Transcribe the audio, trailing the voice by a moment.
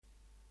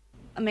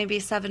maybe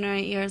 7 or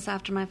 8 years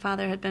after my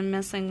father had been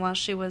missing, while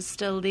she was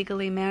still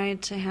legally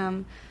married to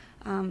him,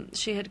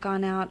 she had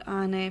gone out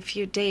on a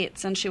few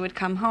dates, and she would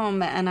come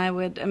home, and I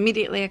would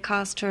immediately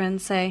accost her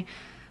and say,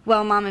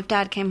 well, Mom, if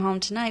Dad came home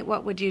tonight,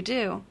 what would you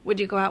do?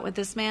 Would you go out with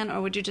this man,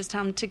 or would you just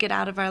tell him to get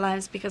out of our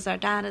lives because our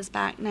dad is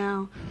back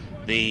now?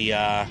 The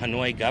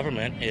Hanoi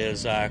government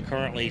is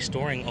currently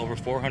storing over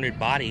 400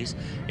 bodies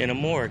in a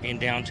morgue in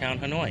downtown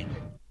Hanoi.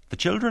 The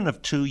children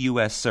of 2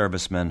 U.S.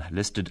 servicemen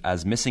listed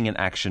as missing in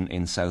action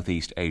in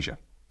Southeast Asia.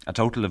 A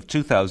total of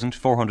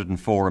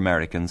 2,404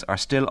 Americans are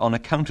still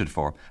unaccounted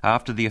for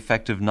after the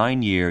effective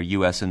 9-year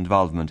U.S.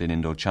 involvement in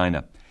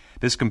Indochina.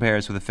 This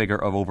compares with a figure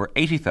of over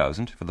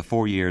 80,000 for the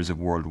 4 years of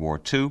World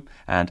War II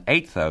and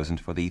 8,000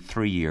 for the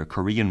 3-year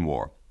Korean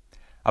War.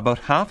 About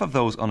half of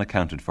those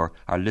unaccounted for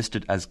are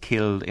listed as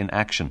killed in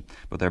action,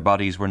 but their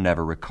bodies were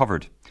never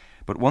recovered.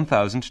 But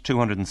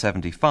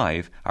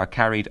 1,275 are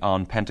carried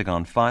on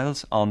Pentagon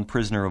files on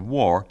prisoner of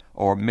war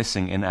or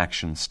missing in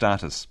action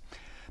status.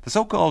 The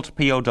so-called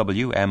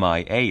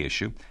POW-MIA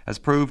issue has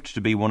proved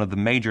to be one of the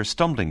major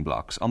stumbling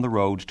blocks on the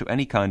road to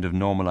any kind of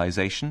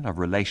normalization of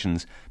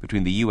relations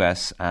between the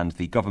US and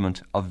the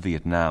government of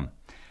Vietnam.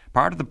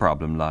 Part of the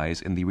problem lies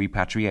in the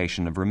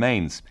repatriation of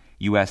remains.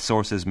 US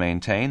sources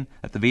maintain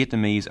that the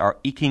Vietnamese are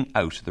eking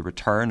out the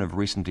return of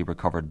recently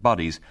recovered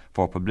bodies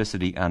for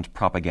publicity and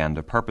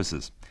propaganda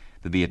purposes.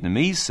 The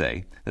Vietnamese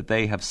say that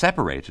they have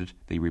separated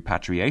the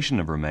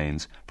repatriation of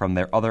remains from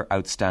their other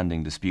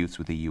outstanding disputes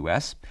with the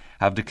US,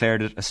 have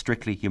declared it a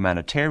strictly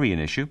humanitarian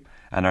issue,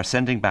 and are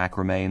sending back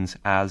remains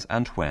as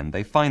and when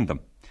they find them.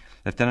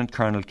 Lieutenant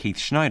Colonel Keith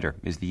Schneider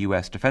is the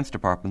US Defense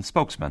Department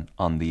spokesman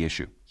on the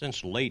issue.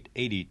 Since late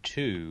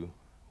 82,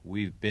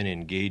 we've been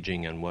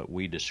engaging in what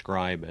we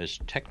describe as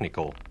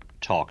technical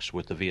talks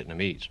with the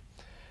Vietnamese.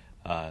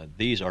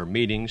 These are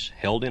meetings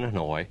held in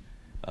Hanoi,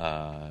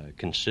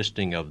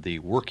 consisting of the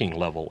working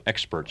level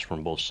experts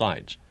from both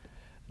sides.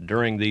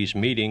 During these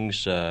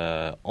meetings,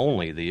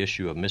 only the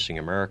issue of missing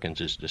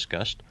Americans is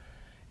discussed,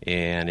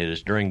 and it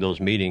is during those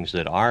meetings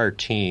that our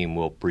team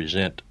will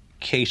present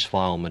case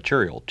file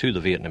material to the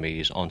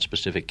Vietnamese on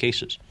specific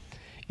cases,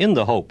 in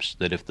the hopes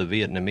that if the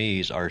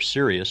Vietnamese are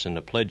serious in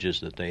the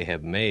pledges that they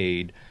have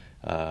made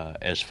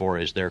as far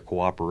as their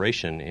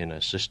cooperation in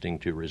assisting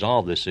to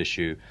resolve this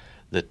issue,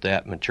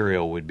 that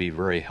material would be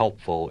very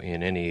helpful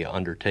in any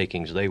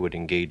undertakings they would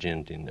engage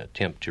in an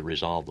attempt to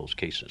resolve those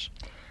cases.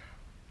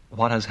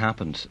 What has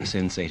happened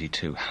since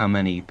 82? How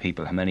many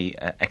people, how many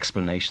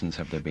explanations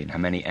have there been? How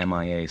many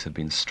MIAs have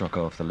been struck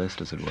off the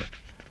list, as it were?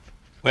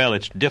 Well,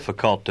 it's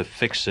difficult to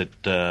fix it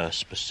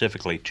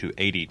specifically to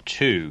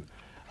 82.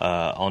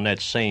 On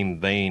that same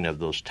vein of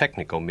those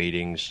technical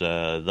meetings,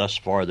 thus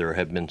far there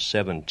have been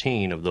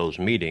 17 of those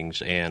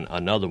meetings, and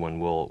another one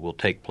will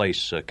take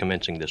place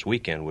commencing this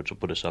weekend, which will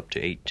put us up to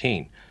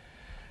 18.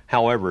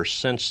 However,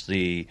 since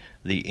the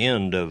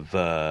end of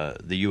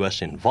the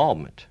U.S.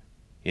 involvement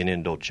in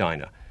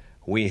Indochina,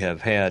 we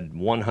have had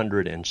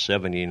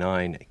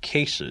 179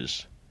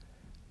 cases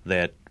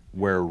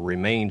where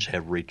remains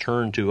have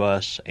returned to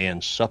us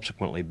and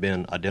subsequently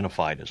been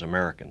identified as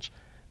Americans.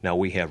 Now,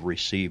 we have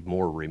received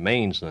more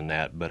remains than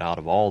that, but out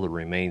of all the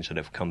remains that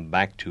have come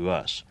back to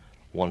us,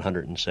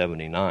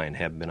 179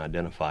 have been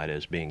identified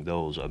as being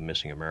those of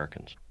missing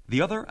Americans.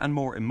 The other and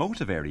more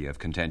emotive area of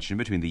contention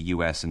between the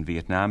US and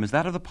Vietnam is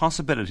that of the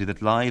possibility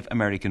that live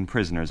American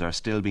prisoners are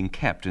still being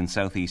kept in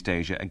Southeast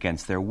Asia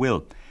against their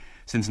will.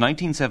 Since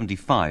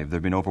 1975, there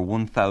have been over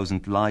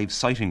 1,000 live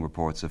sighting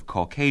reports of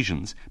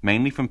Caucasians,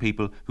 mainly from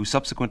people who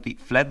subsequently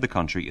fled the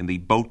country in the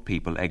boat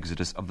people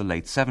exodus of the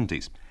late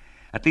 70s.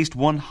 At least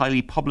one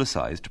highly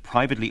publicised,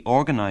 privately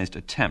organised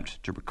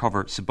attempt to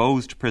recover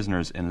supposed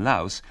prisoners in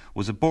Laos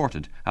was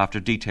aborted after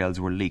details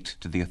were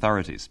leaked to the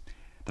authorities.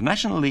 The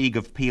National League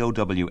of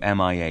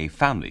POW-MIA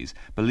Families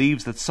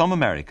believes that some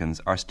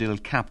Americans are still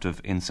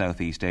captive in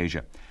Southeast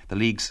Asia. The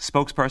League's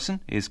spokesperson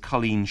is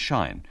Colleen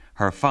Shine.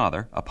 Her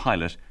father, a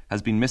pilot,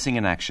 has been missing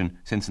in action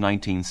since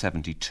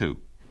 1972.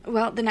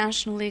 Well, the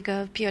National League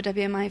of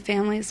POW-MIA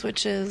Families,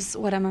 which is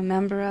what I'm a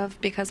member of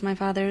because my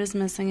father is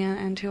missing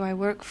and who I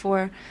work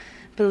for,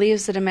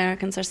 believes that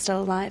Americans are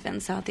still alive in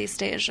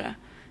Southeast Asia.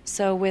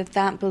 So with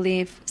that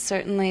belief,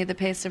 certainly the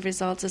pace of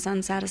results is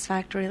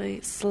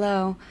unsatisfactorily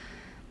slow.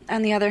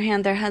 On the other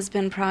hand, there has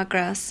been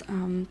progress.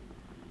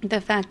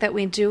 The fact that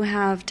we do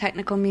have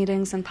technical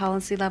meetings and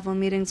policy-level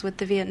meetings with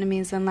the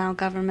Vietnamese and Lao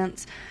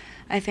governments,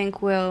 I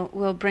think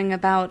will bring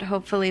about,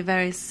 hopefully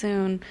very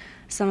soon,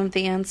 some of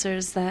the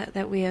answers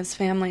that we as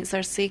families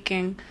are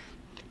seeking.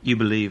 You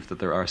believe that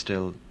there are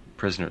still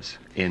prisoners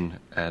in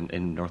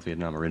North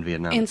Vietnam or in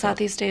Vietnam? In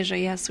Southeast Asia,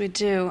 yes, we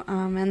do.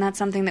 And that's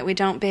something that we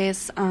don't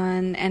base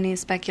on any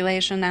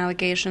speculation,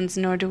 allegations,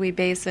 nor do we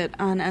base it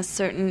on a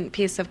certain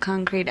piece of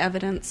concrete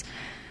evidence.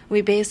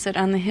 We base it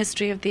on the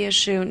history of the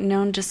issue,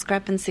 known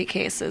discrepancy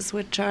cases,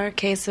 which are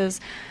cases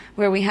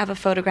where we have a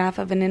photograph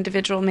of an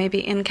individual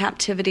maybe in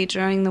captivity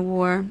during the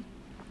war,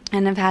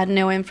 and have had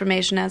no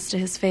information as to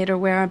his fate or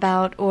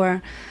whereabout,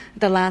 or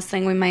the last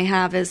thing we may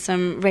have is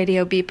some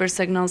radio beeper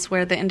signals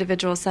where the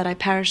individual said, I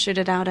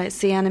parachuted out, I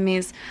see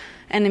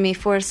enemy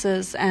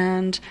forces,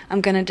 and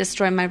I'm going to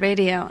destroy my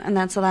radio, and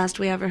that's the last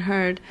we ever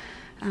heard.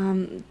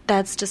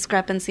 That's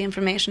discrepancy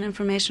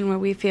information where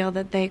we feel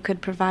that they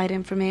could provide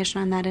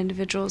information on that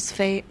individual's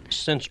fate.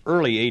 Since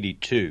early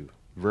 82,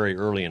 very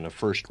early in the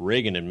first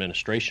Reagan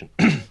administration,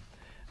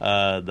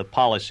 the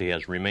policy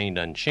has remained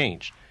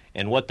unchanged.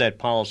 And what that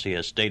policy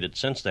has stated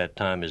since that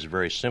time is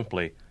very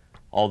simply,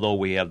 although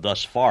we have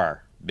thus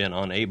far been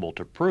unable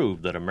to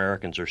prove that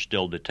Americans are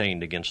still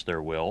detained against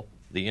their will,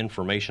 the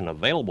information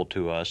available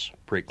to us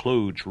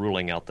precludes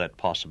ruling out that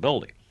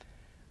possibility.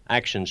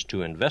 Actions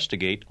to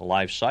investigate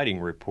live sighting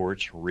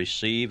reports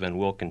receive and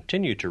will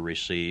continue to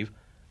receive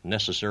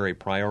necessary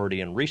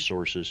priority and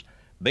resources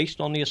based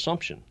on the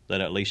assumption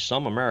that at least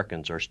some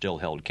Americans are still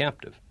held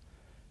captive.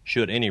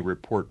 Should any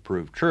report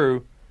prove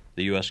true,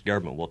 the U.S.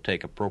 government will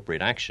take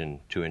appropriate action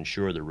to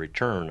ensure the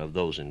return of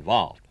those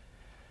involved.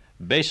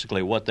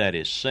 Basically, what that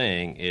is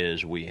saying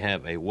is we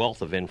have a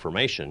wealth of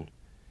information.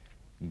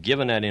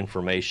 Given that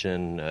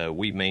information,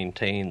 we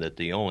maintain that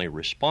the only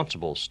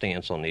responsible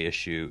stance on the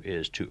issue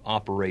is to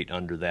operate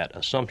under that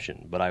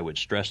assumption, but I would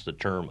stress the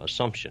term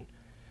assumption.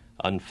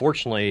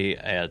 Unfortunately,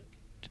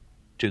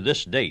 to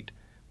this date,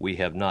 we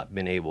have not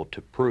been able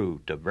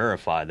to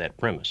verify that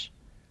premise.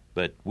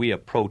 But we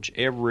approach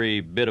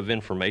every bit of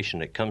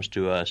information that comes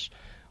to us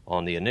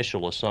on the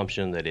initial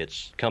assumption that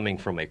it's coming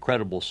from a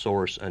credible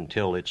source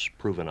until it's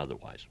proven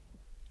otherwise.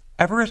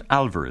 Everett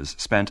Alvarez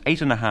spent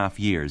 8.5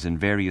 years in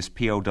various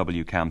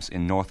POW camps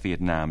in North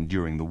Vietnam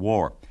during the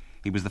war.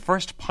 He was the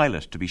first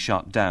pilot to be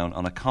shot down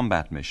on a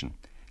combat mission.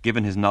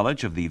 Given his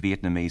knowledge of the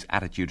Vietnamese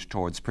attitude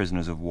towards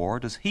prisoners of war,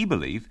 does he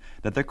believe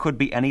that there could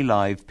be any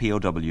live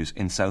POWs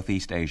in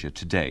Southeast Asia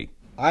today?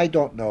 I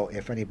don't know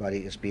if anybody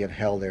is being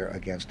held there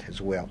against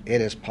his will. It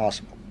is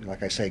possible.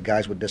 Like I say,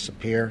 guys would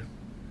disappear,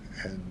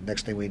 and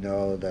next thing we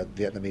know, the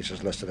Vietnamese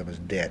has listed them as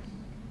dead.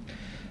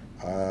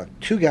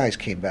 2 guys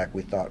came back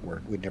we thought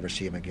we'd never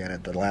see them again.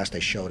 At the last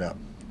they showed up,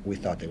 we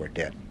thought they were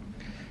dead.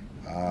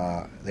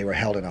 They were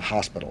held in a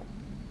hospital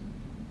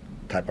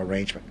type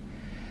arrangement,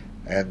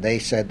 and they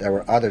said there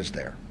were others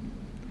there.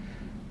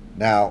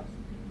 Now,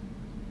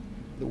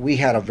 we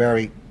had a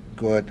very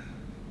good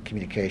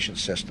communication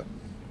system.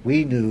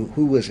 We knew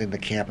who was in the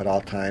camp at all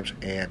times,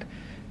 and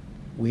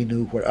we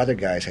knew where other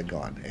guys had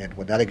gone. And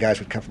when other guys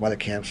would come from other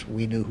camps,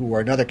 we knew who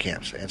were in other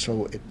camps. And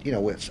so,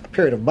 it's a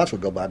period of months would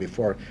go by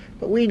before,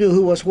 but we knew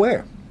who was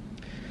where.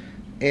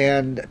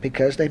 And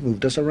because they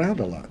moved us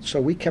around a lot,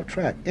 so we kept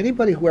track.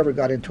 Anybody who ever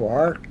got into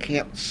our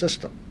camp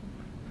system,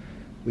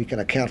 we can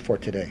account for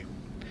today.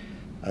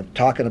 I'm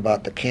talking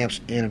about the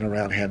camps in and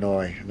around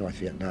Hanoi, North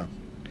Vietnam.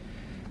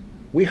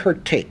 We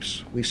heard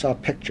tapes. We saw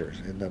pictures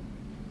in the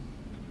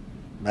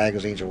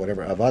magazines or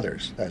whatever of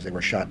others as they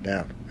were shot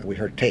down, and we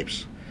heard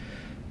tapes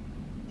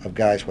of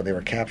guys when they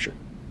were captured,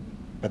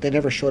 but they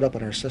never showed up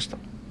in our system,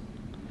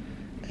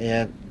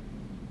 and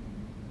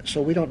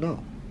so we don't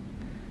know.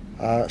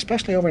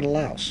 Especially over in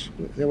Laos,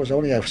 there was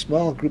only a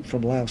small group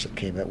from Laos that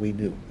came that we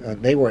knew.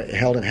 They were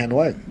held in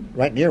Hanoi,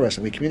 right near us,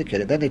 and we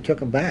communicated. Then they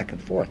took them back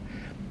and forth.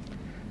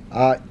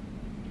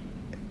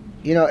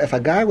 If a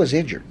guy was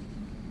injured,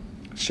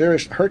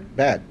 serious, hurt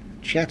bad,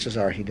 chances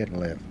are he didn't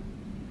live.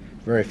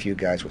 Very few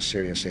guys with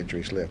serious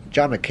injuries live.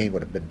 John McCain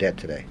would have been dead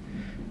today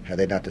had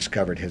they not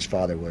discovered his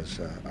father was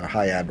a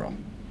high admiral.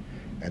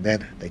 And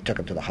then they took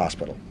him to the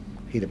hospital.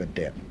 He'd have been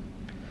dead.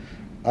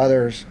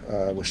 Others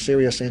with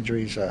serious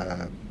injuries,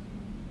 there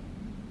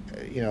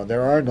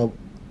are no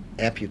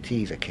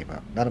amputees that came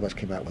out. None of us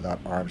came out without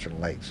arms and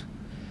legs.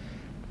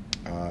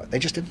 They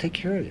just didn't take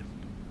care of you.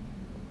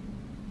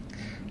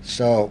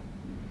 So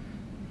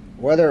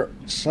whether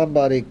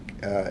somebody,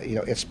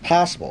 it's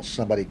possible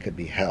somebody could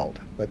be held,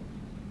 but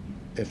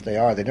if they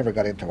are, they never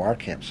got into our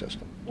camp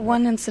system.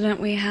 One incident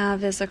we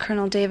have is a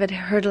Colonel David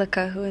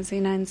Hrdlicka, who is the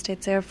United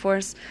States Air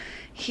Force.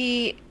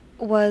 He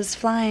was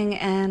flying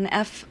an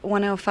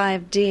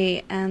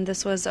F-105D, and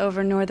this was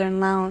over northern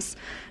Laos.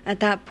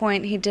 At that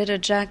point, he did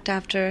eject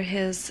after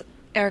his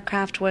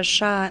aircraft was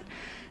shot,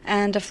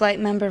 and a flight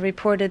member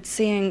reported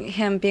seeing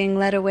him being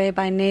led away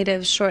by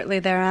natives shortly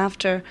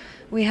thereafter.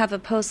 We have a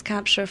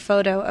post-capture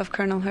photo of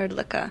Colonel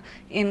Hrdlicka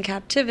in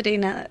captivity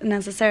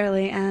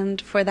necessarily,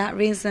 and for that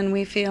reason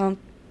we feel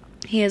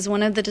he is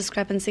one of the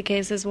discrepancy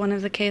cases, one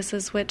of the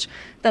cases which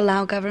the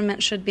Lao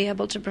government should be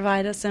able to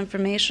provide us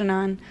information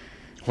on.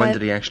 When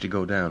did he actually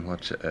go down?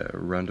 What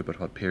roundabout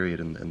what period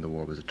in the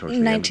war was it? Towards the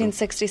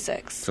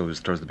 1966. So it was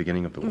towards the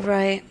beginning of the war.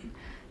 Right.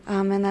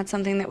 And that's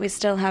something that we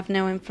still have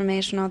no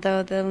information,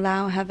 although the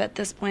Lao have at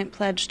this point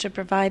pledged to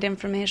provide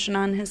information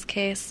on his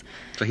case.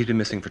 So he'd been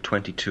missing for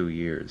 22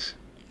 years.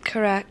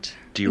 Correct.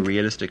 Do you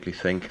realistically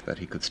think that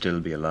he could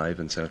still be alive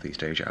in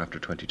Southeast Asia after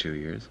 22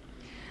 years?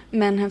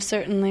 Men have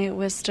certainly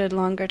withstood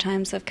longer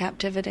times of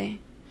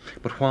captivity.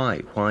 But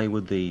why? Why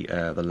would the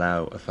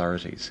Lao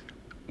authorities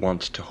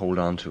want to hold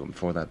on to him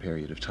for that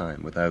period of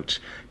time without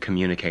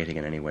communicating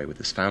in any way with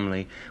his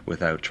family,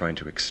 without trying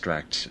to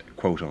extract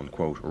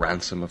quote-unquote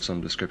ransom of some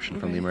description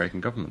from the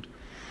American government?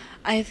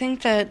 I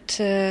think that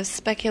to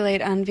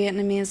speculate on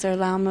Vietnamese or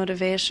Lao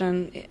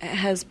motivation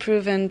has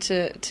proven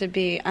to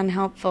be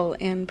unhelpful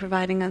in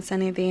providing us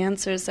any of the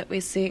answers that we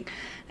seek.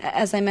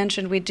 As I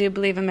mentioned, we do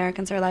believe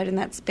Americans are alive, and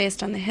that's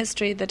based on the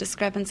history, the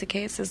discrepancy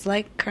cases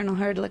like Colonel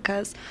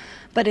Hrdlicka's,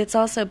 but it's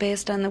also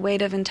based on the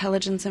weight of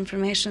intelligence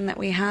information that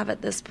we have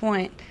at this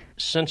point.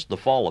 Since the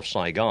fall of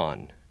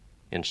Saigon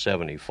in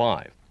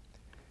 1975,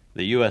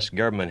 the U.S.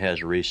 government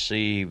has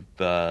received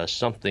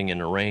something in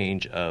the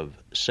range of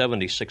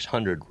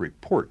 7,600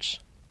 reports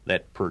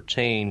that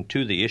pertain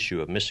to the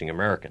issue of missing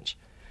Americans.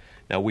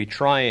 Now, we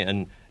try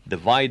and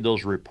divide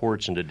those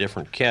reports into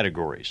different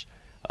categories.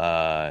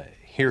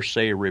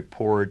 Hearsay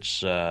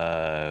reports,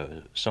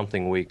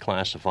 something we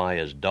classify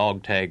as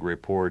dog tag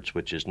reports,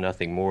 which is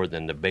nothing more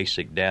than the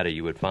basic data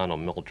you would find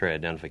on military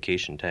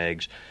identification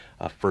tags,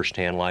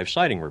 first-hand live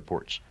sighting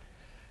reports.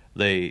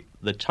 The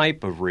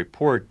type of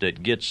report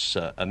that gets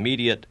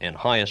immediate and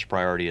highest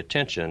priority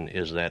attention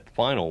is that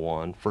final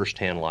one,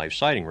 first-hand live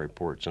sighting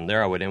reports. And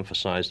there I would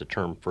emphasize the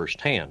term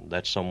first-hand.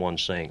 That's someone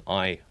saying,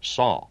 I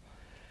saw.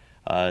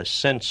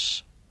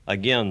 Since,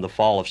 again, the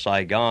fall of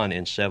Saigon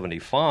in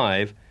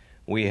 1975,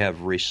 we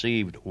have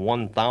received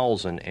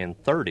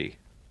 1,030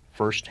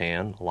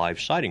 first-hand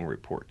live sighting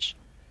reports.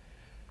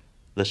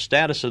 The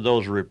status of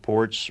those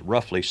reports,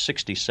 roughly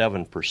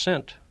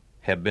 67%,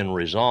 have been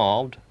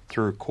resolved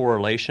through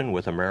correlation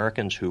with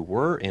Americans who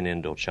were in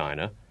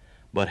Indochina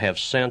but have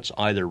since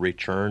either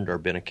returned or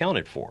been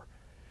accounted for.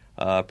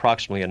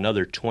 Approximately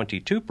another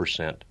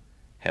 22%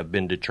 have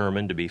been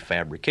determined to be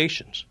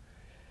fabrications.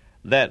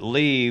 That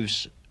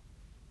leaves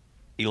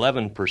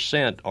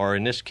 11%, or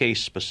in this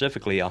case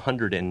specifically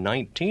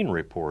 119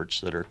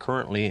 reports that are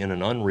currently in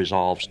an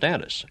unresolved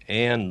status,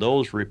 and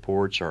those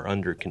reports are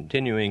under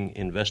continuing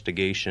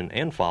investigation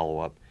and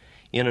follow-up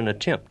in an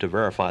attempt to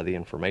verify the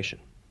information.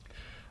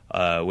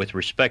 With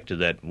respect to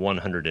that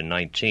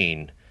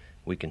 119,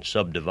 we can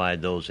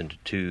subdivide those into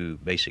two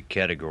basic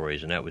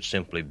categories, and that would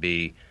simply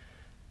be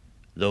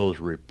those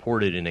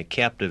reported in a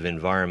captive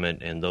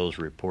environment and those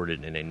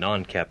reported in a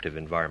non-captive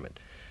environment.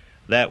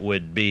 That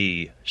would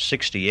be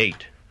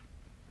 68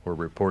 were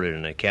reported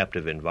in a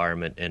captive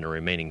environment and the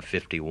remaining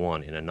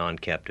 51 in a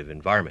non-captive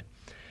environment.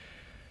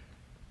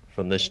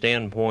 From the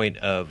standpoint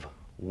of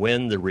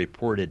when the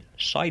reported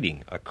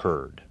sighting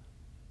occurred,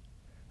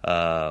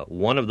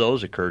 one of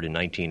those occurred in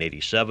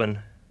 1987,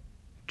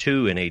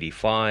 2 in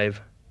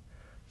 85,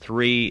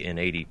 3 in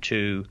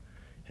 82,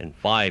 and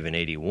 5 in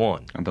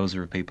 81. And those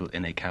are people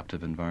in a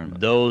captive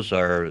environment? Those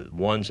are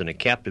ones in a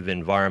captive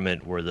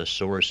environment where the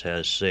source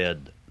has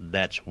said,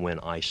 that's when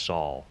I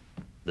saw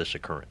this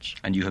occurrence.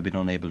 And you have been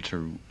unable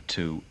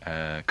to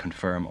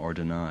confirm or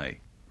deny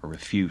or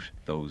refute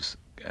those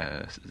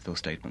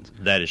statements?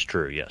 That is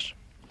true, yes.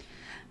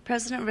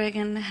 President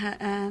Reagan,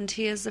 and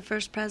he is the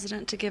first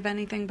president to give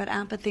anything but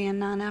apathy and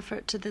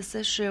non-effort to this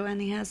issue,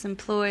 and he has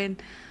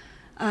employed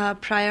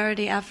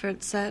priority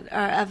efforts that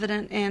are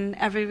evident in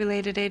every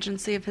related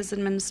agency of his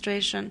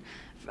administration.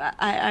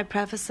 I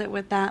preface it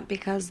with that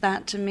because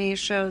that, to me,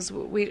 shows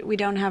we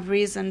don't have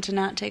reason to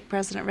not take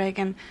President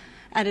Reagan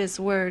at his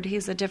word.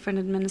 He's a different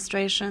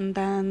administration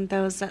than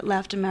those that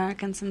left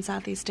Americans in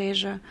Southeast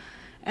Asia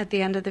at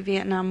the end of the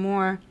Vietnam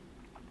War.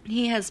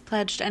 He has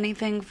pledged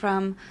anything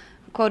from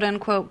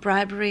quote-unquote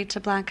bribery to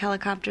black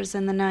helicopters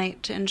in the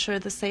night to ensure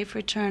the safe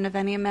return of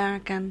any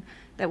American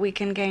that we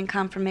can gain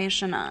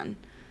confirmation on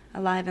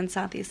alive in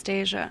Southeast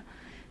Asia.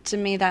 To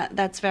me,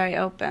 that's very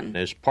open.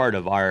 As part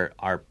of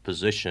our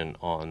position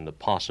on the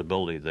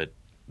possibility that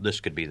this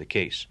could be the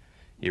case,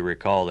 you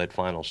recall that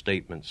final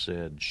statement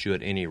said,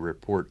 should any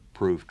report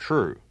prove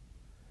true,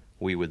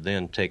 we would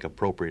then take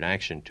appropriate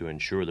action to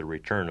ensure the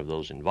return of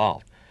those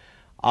involved.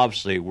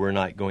 Obviously, we're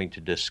not going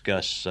to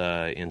discuss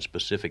in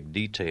specific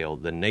detail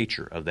the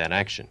nature of that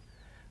action.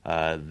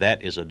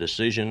 That is a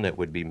decision that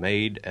would be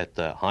made at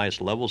the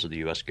highest levels of the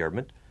U.S.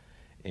 government,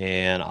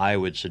 and I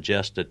would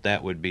suggest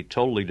that would be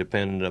totally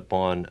dependent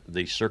upon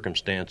the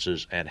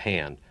circumstances at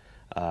hand.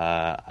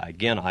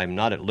 Again, I'm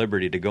not at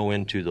liberty to go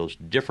into those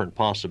different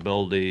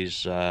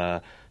possibilities.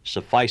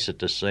 Suffice it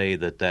to say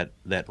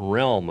that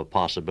realm of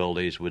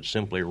possibilities would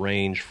simply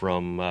range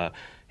from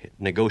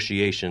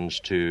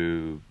negotiations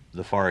to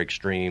the far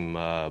extreme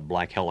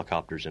black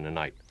helicopters in the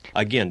night.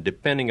 Again,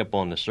 depending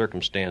upon the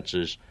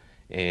circumstances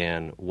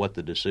and what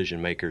the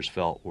decision makers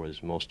felt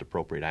was most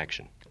appropriate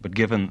action. But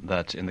given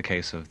that in the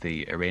case of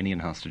the Iranian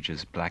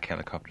hostages, black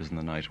helicopters in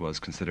the night was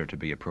considered to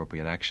be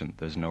appropriate action,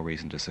 there's no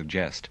reason to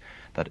suggest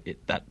that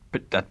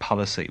that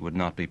policy would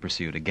not be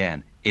pursued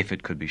again if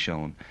it could be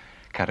shown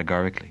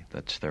categorically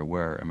that there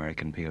were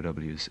American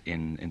POWs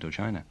in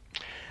Indochina.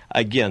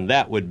 Again,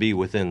 that would be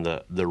within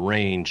the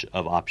range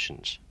of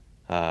options.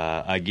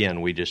 Again,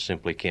 we just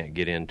simply can't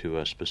get into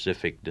a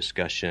specific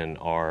discussion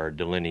or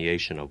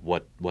delineation of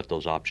what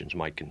those options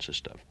might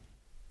consist of.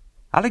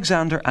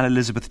 Alexander and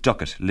Elizabeth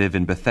Duckett live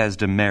in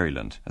Bethesda,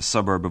 Maryland, a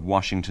suburb of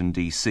Washington,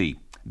 D.C.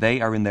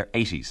 They are in their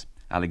 80s.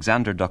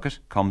 Alexander Duckett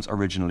comes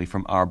originally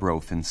from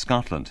Arbroath in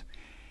Scotland.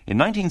 In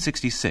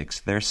 1966,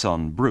 their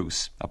son,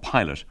 Bruce, a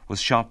pilot,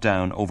 was shot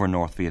down over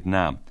North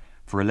Vietnam.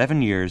 For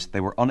 11 years, they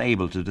were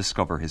unable to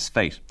discover his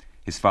fate.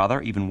 His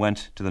father even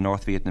went to the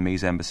North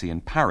Vietnamese embassy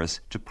in Paris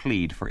to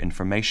plead for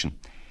information.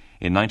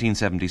 In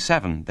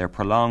 1977, their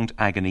prolonged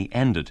agony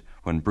ended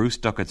when Bruce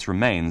Duckett's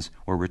remains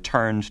were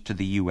returned to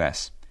the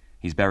U.S.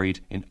 He's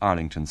buried in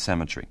Arlington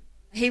Cemetery.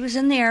 He was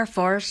in the Air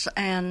Force,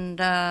 and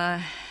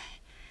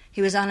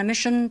he was on a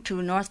mission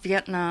to North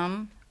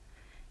Vietnam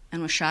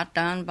and was shot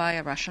down by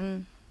a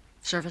Russian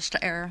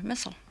surface-to-air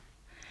missile.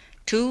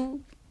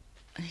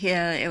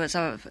 It was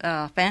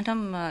a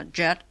Phantom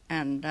jet,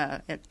 and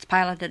it's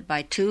piloted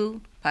by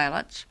 2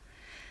 pilots.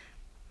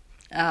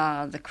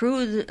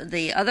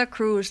 The other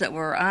crews that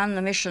were on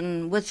the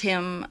mission with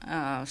him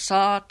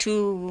saw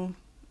 2.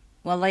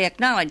 Well, they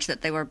acknowledged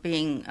that they were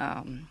being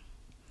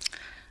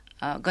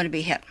going to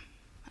be hit.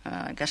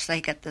 I guess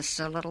they get this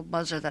little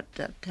buzzer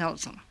that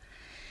tells them,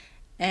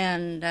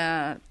 and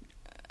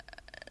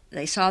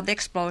they saw the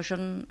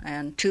explosion,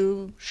 and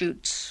 2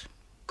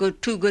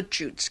 good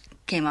shoots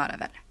came out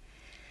of it.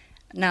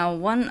 Now,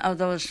 one of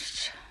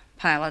those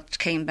pilots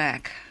came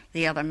back,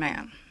 the other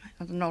man,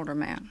 an older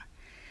man,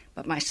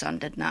 but my son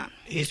did not.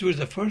 This was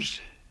the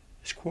first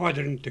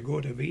squadron to go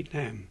to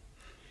Vietnam.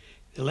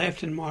 They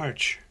left in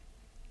March,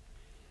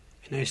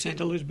 and I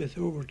sent Elizabeth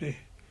over to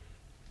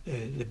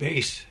the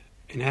base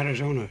in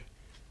Arizona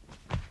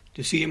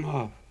to see him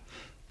off.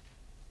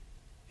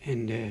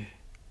 And he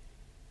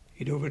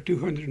had over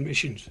 200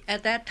 missions.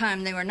 At that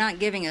time, they were not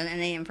giving us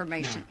any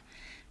information,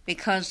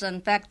 because,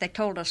 in fact, they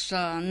told us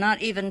not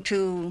even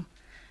to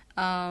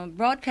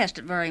broadcast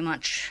it very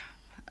much,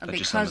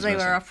 because they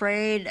were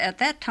afraid. At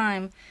that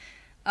time,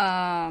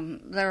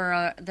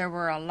 there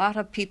were a lot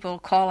of people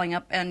calling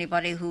up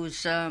anybody whose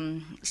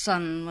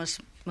son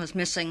was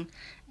missing,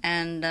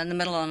 and in the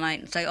middle of the night,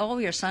 and say, "Oh,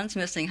 your son's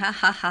missing! Ha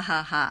ha ha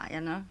ha ha!" You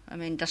know, I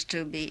mean, just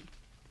to be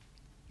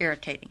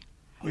irritating.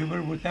 We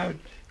were without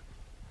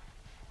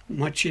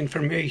much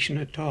information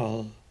at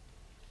all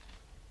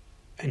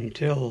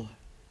until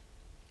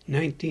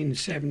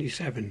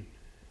 1977,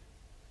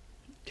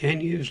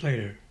 10 years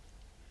later.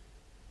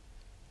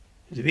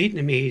 The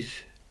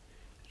Vietnamese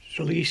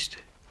released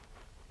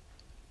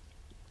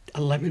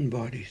 11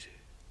 bodies,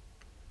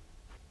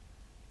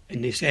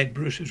 and they said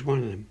Bruce was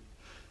one of them.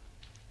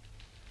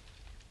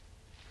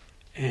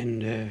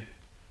 And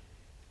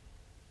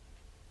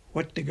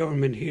what the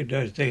government here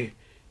does, they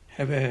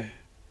have a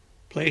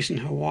place in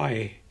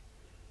Hawaii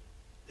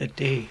that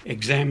they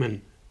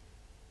examine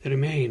the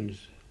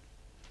remains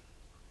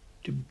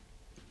to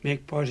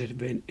make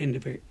positive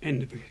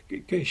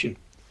identification.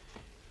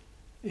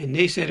 And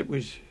they said it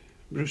was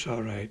Bruce,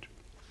 all right.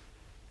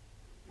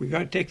 We got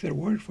to take their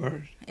word for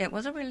it. It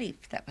was a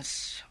relief. That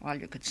was all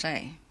you could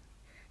say.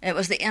 It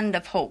was the end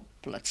of hope,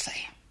 let's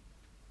say.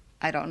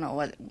 I don't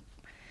know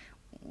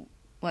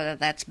whether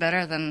that's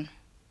better than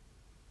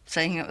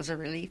saying it was a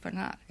relief or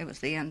not. It was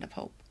the end of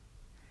hope.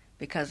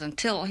 Because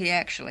until he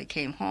actually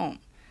came home,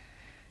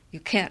 you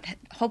can't.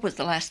 Hope is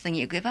the last thing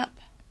you give up.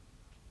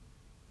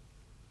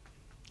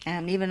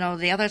 And even though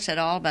the others had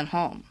all been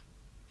home,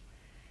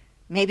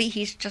 maybe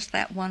he's just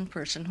that one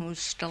person who's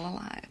still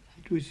alive.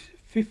 It was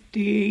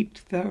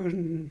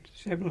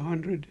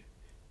 58,700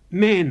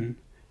 men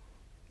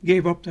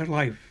gave up their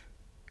life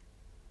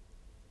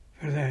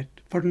for that,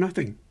 for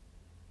nothing.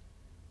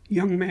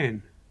 Young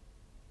men.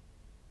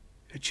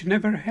 It should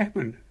never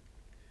happen.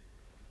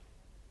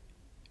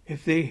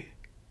 If they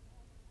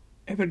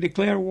ever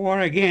declare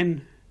war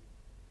again,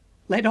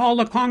 let all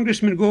the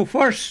congressmen go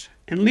first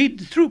and lead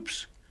the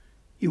troops.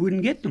 You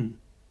wouldn't get them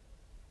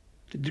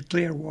to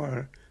declare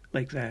war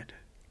like that.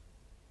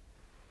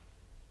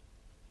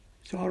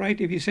 It's all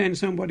right if you send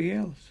somebody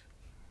else.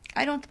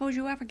 I don't suppose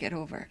you ever get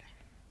over it,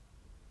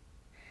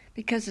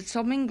 because it's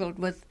so mingled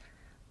with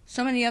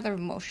so many other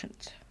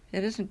emotions.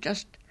 It isn't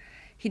just,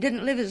 he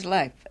didn't live his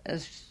life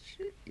as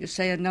you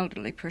say an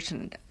elderly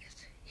person does.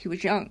 He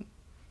was young.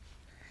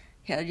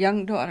 He had a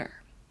young daughter.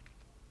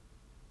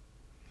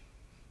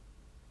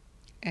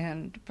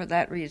 And for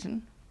that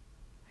reason,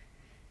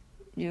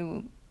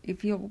 you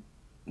feel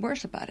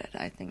worse about it,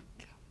 I think.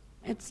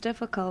 It's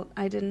difficult.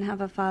 I didn't have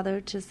a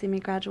father to see me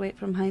graduate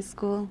from high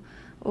school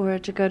or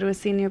to go to a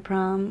senior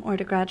prom or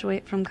to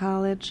graduate from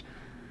college.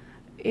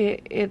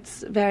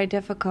 It's very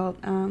difficult.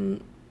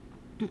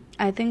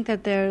 I think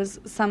that there's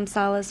some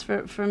solace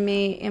for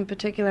me in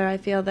particular. I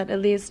feel that at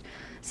least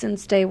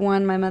since day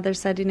one, my mother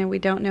said, we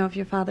don't know if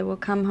your father will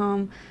come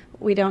home.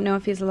 We don't know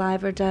if he's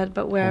alive or dead,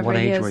 but wherever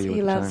he is,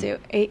 he loves you.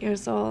 8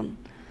 years old.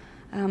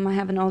 I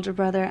have an older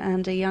brother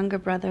and a younger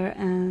brother,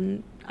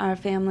 and our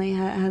family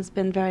has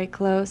been very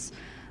close.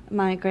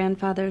 My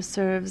grandfather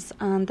serves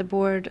on the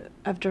board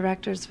of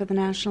directors for the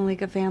National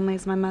League of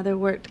Families. My mother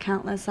worked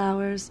countless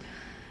hours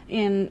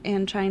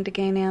in trying to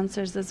gain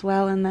answers as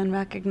well, and then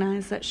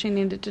recognized that she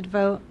needed to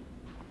devote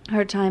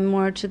her time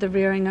more to the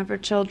rearing of her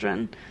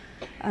children.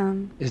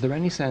 Is there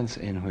any sense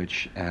in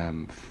which,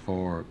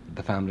 for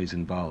the families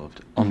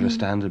involved,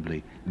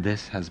 understandably,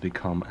 this has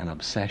become an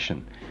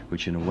obsession,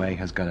 which in a way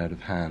has got out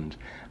of hand,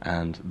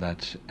 and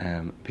that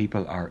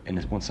people are,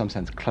 in some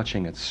sense,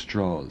 clutching at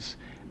straws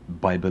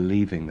by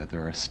believing that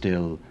there are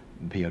still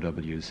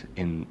POWs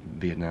in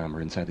Vietnam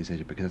or in Southeast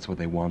Asia, because that's what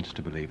they want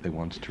to believe. They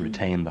want to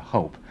retain the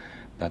hope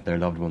that their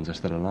loved ones are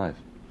still alive?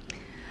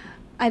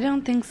 I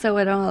don't think so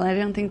at all. I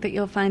don't think that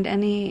you'll find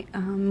any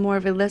more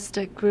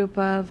realistic group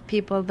of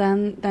people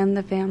than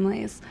the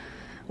families.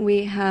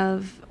 We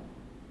have,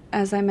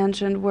 as I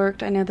mentioned,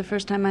 worked. I know the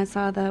first time I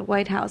saw the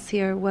White House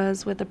here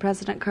was with the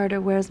President Carter,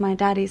 "Where's my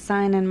daddy's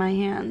sign in my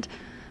hand?"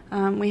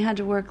 We had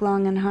to work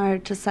long and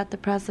hard to set the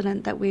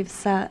precedent that we've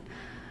set,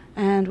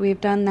 and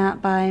we've done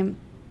that by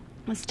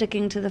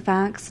sticking to the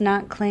facts,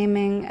 not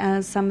claiming,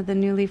 as some of the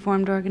newly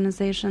formed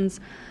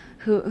organizations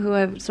who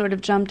have sort of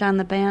jumped on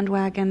the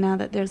bandwagon now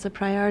that there's a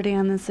priority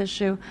on this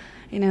issue.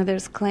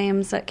 There's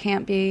claims that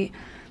can't be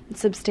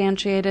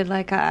substantiated,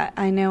 like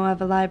I know of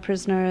a live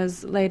prisoner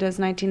as late as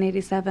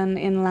 1987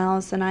 in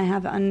Laos, and I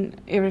have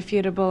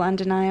irrefutable,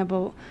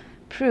 undeniable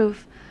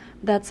proof.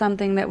 That's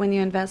something that when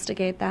you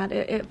investigate that,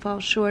 it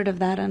falls short of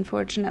that,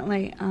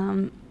 unfortunately.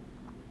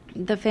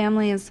 The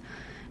families,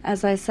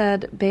 as I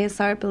said,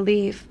 base our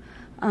belief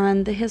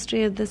on the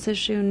history of this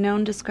issue,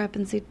 known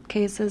discrepancy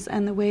cases,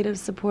 and the weight of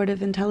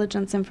supportive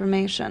intelligence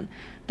information.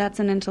 That's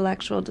an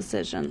intellectual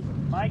decision.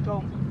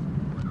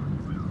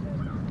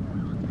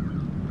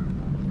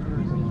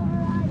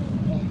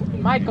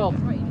 Michael,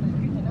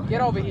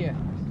 get over here.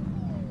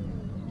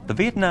 The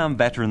Vietnam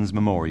Veterans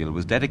Memorial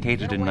was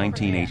dedicated in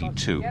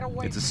 1982.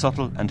 It's a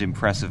subtle and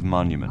impressive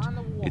monument.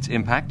 Its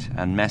impact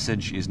and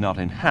message is not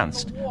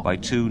enhanced by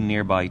two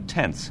nearby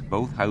tents,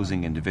 both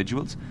housing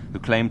individuals who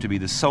claim to be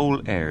the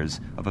sole heirs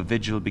of a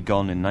vigil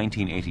begun in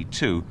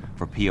 1982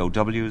 for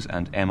POWs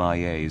and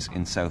MIAs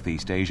in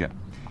Southeast Asia.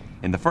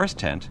 In the first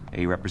tent,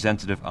 a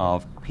representative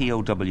of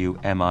POW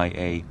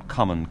MIA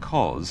Common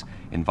Cause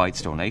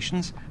invites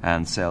donations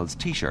and sells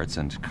T-shirts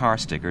and car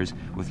stickers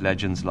with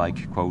legends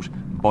like, quote,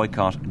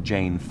 "Boycott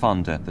Jane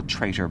Fonda, the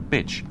traitor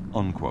bitch,"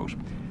 unquote.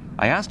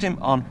 I asked him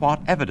on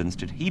what evidence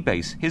did he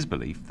base his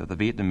belief that the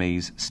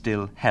Vietnamese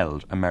still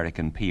held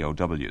American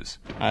POWs.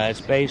 It's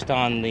based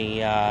on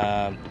the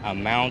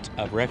amount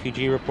of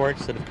refugee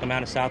reports that have come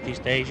out of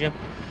Southeast Asia.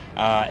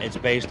 It's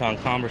based on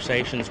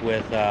conversations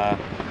with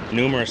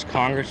numerous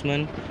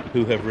congressmen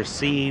who have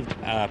received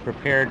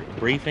prepared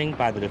briefing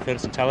by the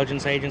Defense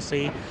Intelligence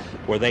Agency,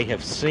 where they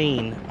have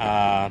seen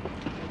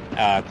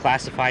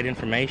classified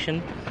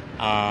information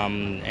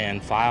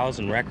and files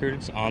and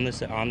records on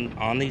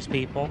these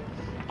people,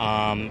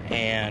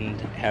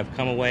 and have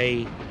come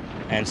away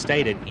and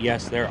stated,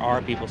 yes, there are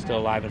people still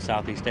alive in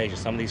Southeast Asia.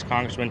 Some of these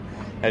congressmen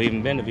have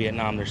even been to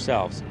Vietnam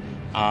themselves.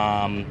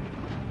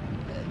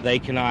 They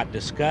cannot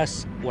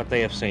discuss what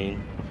they have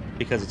seen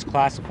because it's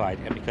classified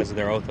and because of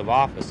their oath of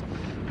office,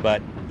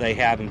 but they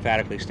have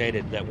emphatically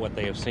stated that what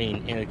they have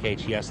seen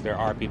indicates, yes, there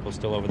are people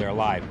still over there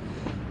alive.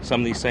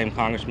 Some of these same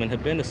congressmen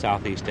have been to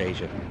Southeast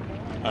Asia.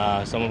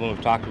 Some of them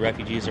have talked to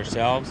refugees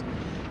themselves.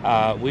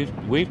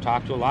 We've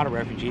talked to a lot of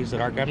refugees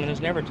that our government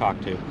has never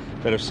talked to,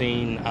 that have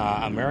seen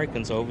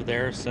Americans over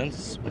there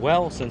since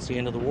the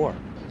end of the war.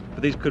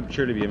 But these could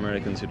surely be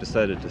Americans who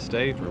decided to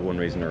stay for one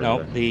reason or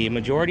another. No, the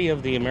majority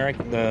of the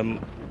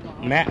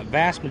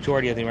vast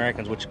majority of the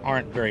Americans, which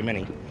aren't very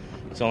many,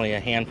 it's only a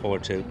handful or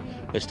two,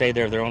 that stayed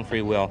there of their own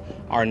free will,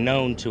 are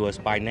known to us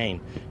by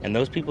name. And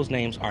those people's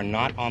names are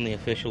not on the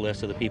official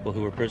list of the people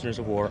who were prisoners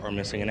of war or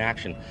missing in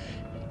action.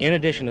 In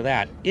addition to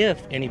that,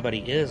 if anybody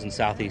is in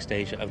Southeast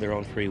Asia of their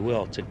own free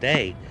will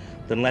today,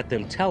 then let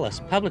them tell us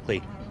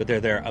publicly that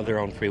they're there of their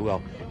own free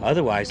will.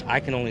 Otherwise,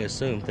 I can only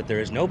assume that there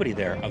is nobody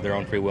there of their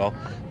own free will,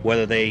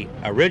 whether they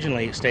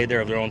originally stayed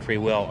there of their own free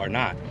will or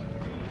not.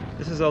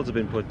 This has also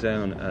been put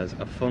down as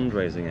a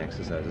fundraising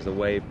exercise, as a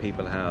way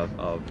people have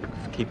of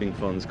keeping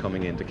funds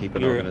coming in to keep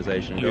an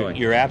organization going.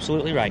 You're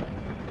absolutely right.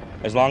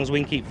 As long as we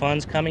can keep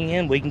funds coming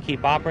in, we can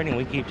keep operating,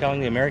 we can keep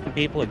telling the American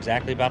people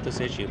exactly about this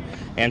issue,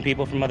 and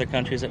people from other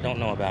countries that don't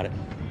know about it.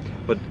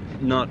 But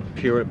not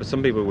pure. But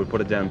some people would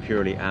put it down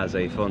purely as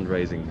a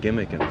fundraising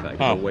gimmick, in fact,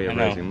 a way of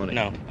raising money.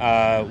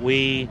 No,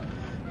 we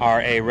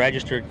are a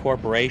registered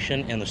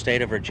corporation in the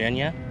state of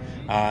Virginia.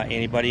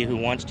 Anybody who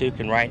wants to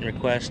can write and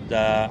request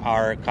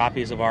our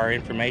copies of our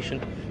information.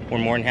 We're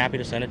more than happy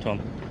to send it to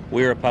them.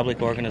 We're a public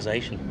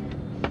organization.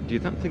 Do you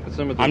think that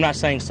some of the... I'm not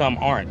saying some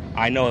aren't.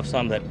 I know of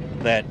some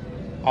that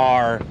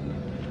are,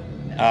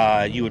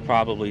 you would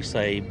probably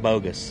say,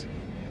 bogus.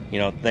 You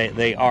know,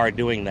 they are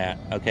doing that,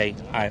 okay?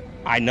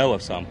 I know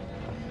of some.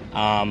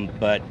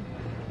 But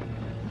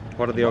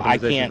what are the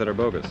organizations that are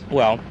bogus?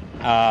 Well,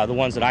 the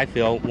ones that I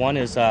feel, one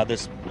is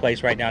this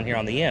place right down here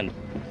on the end.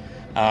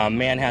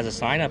 Man has a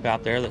sign up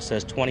out there that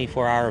says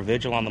 24-hour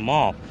vigil on the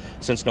mall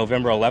since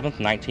November 11th,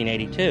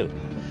 1982.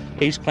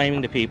 He's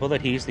claiming to people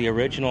that he's the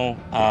original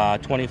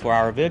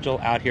 24-hour vigil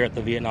out here at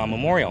the Vietnam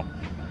Memorial.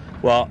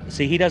 Well,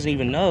 see, he doesn't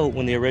even know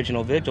when the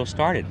original vigil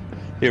started.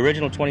 The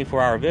original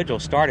 24-hour vigil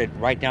started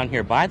right down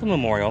here by the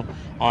memorial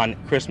on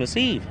Christmas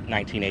Eve,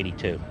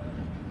 1982.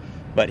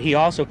 But he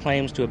also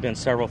claims to have been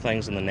several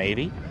things in the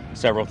Navy,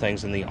 several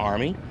things in the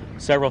Army,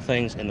 several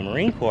things in the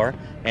Marine Corps,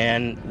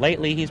 and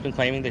lately he's been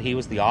claiming that he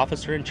was the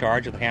officer in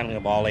charge of the handling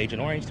of all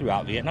Agent Orange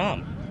throughout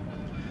Vietnam.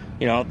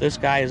 You know, this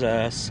guy is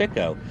a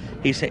sicko.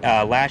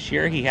 Last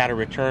year he had a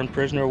returned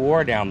prisoner of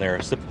war down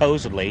there,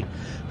 supposedly,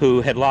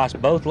 who had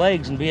lost both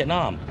legs in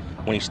Vietnam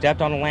when he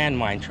stepped on a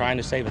landmine trying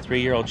to save a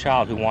 3-year-old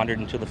child who wandered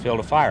into the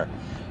field of fire.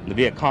 The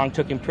Viet Cong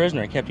took him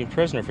prisoner and kept him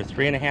prisoner for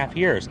 3.5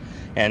 years.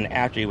 And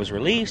after he was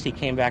released, he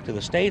came back to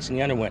the States and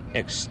he underwent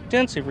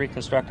extensive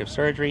reconstructive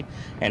surgery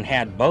and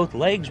had both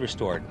legs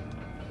restored.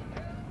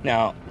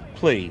 Now,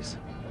 please,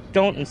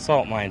 don't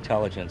insult my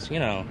intelligence, you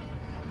know.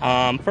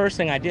 First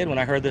thing I did when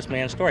I heard this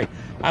man's story,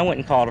 I went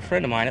and called a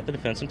friend of mine at the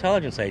Defense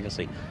Intelligence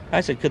Agency. I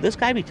said, could this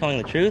guy be telling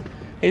the truth?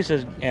 He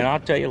says, and I'll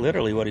tell you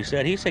literally what he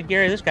said. He said,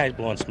 Gary, this guy's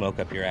blowing smoke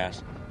up your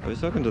ass. I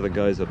was talking to the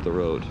guys up the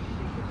road,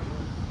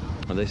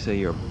 and they say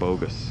you're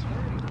bogus.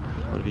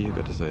 What have you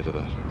got to say to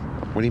that?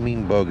 What do you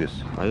mean bogus?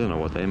 I don't know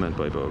what they meant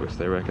by bogus.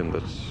 They reckon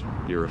that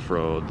you're a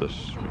fraud, that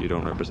you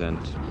don't represent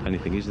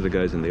anything. These are the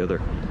guys in the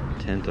other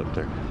tent up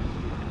there.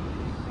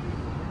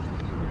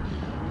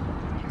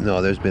 No,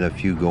 there's been a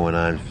few going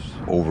on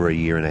over 1.5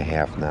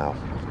 years now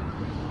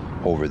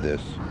over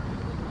this.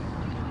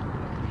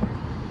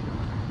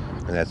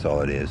 And that's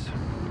all it is.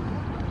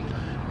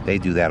 They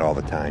do that all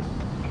the time.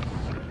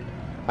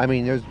 I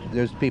mean,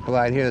 there's people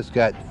out here that's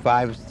got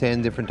 5 to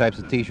 10 different types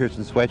of T-shirts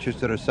and sweatshirts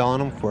that are selling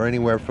them for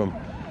anywhere from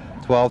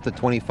 $12 to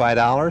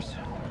 $25.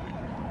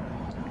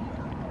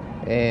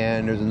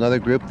 And there's another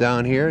group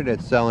down here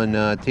that's selling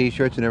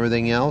T-shirts and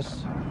everything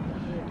else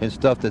and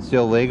stuff that's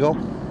illegal.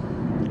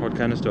 What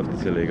kind of stuff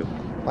that's illegal?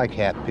 Like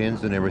hat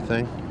pins and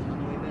everything.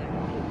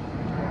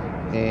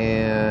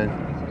 And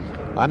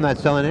I'm not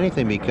selling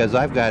anything because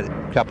I've got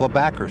a couple of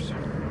backers.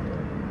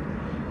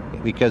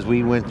 Because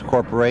we went to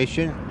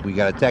corporation, we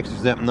got a tax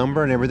exempt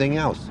number and everything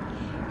else.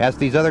 Ask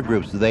these other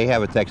groups, do they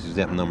have a tax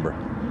exempt number?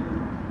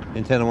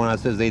 And 10 to 1 out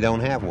says they don't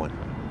have one.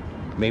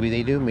 Maybe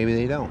they do, maybe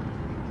they don't.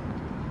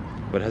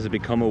 But has it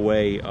become a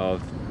way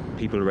of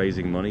people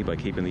raising money by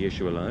keeping the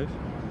issue alive?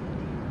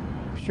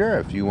 Sure,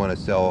 if you want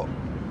to sell,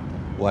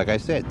 like I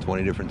said,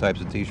 20 different types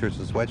of T-shirts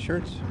and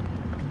sweatshirts,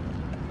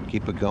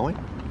 keep it going,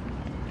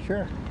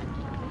 sure.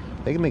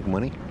 They can make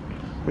money.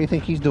 What do you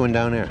think he's doing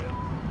down there?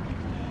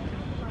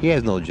 He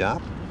has no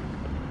job.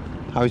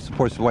 How he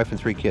supports his wife and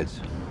 3 kids.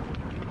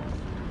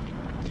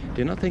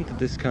 Do you not think that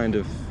this kind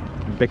of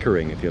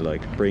bickering, if you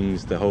like,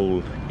 brings the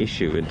whole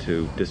issue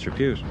into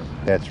disrepute?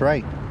 That's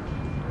right.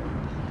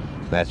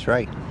 That's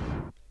right.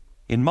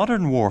 In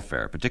modern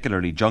warfare,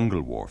 particularly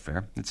jungle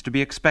warfare, it's to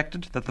be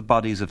expected that the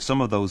bodies of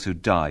some of those who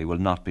die will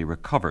not be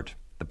recovered.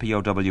 The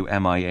POW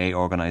MIA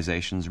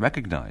organisations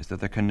recognise that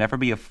there can never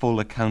be a full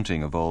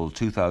accounting of all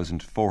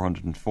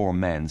 2,404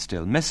 men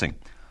still missing.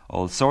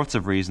 All sorts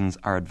of reasons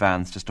are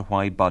advanced as to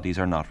why bodies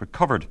are not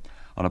recovered.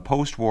 On a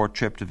post-war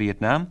trip to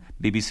Vietnam,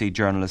 BBC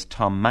journalist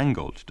Tom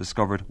Mangold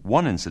discovered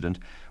one incident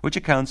which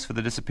accounts for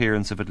the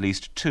disappearance of at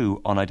least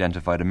 2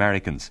 unidentified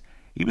Americans.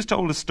 He was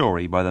told a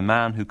story by the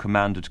man who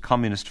commanded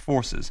communist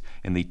forces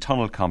in the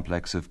tunnel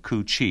complex of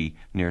Cu Chi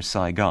near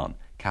Saigon,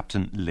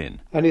 Captain Lin.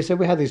 And he said,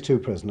 we had these 2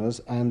 prisoners,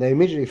 and they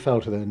immediately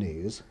fell to their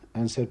knees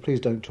and said, please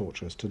don't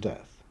torture us to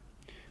death.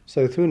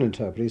 So through an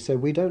interpreter, he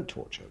said, we don't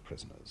torture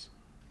prisoners.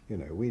 You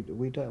know,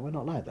 we're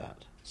not like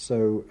that.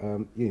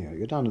 So,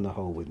 you're down in the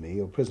hole with me,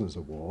 you're prisoners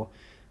of war,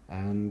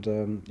 and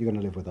you're going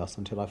to live with us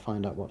until I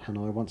find out what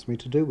Hanoi wants me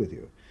to do with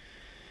you.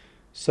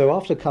 So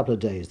after a couple of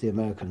days, the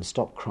Americans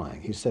stopped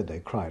crying. He said they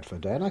cried for a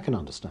day, and I can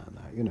understand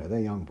that. You know, they're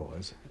young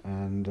boys.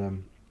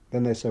 And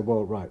then they said,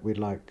 well, right, we'd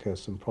like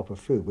some proper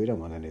food. We don't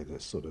want any of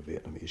this sort of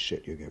Vietnamese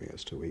shit you're giving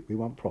us to eat. We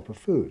want proper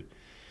food.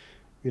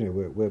 You know,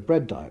 we're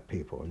bread diet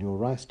people, and you're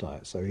rice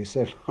diet. So he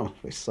said, oh,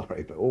 we're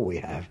sorry, but all we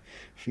have,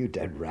 a few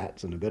dead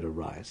rats and a bit of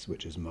rice,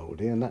 which is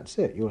mouldy, and that's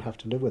it. You'll have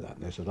to live with that.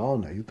 And they said, oh,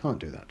 no, you can't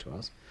do that to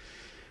us.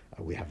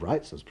 We have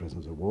rights as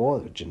prisoners of war,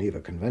 the Geneva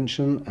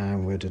Convention,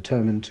 and we're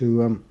determined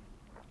to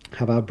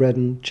have our bread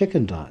and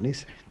chicken diet. And he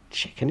said,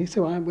 chicken? He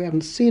said, well, we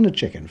haven't seen a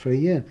chicken for a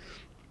year.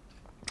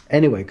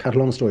 Anyway, cut a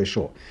long story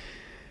short,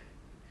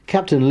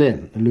 Captain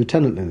Lin,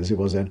 Lieutenant Lin as he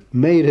was then,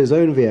 made his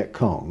own Viet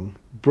Cong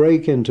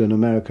break into an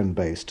American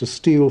base to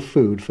steal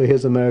food for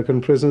his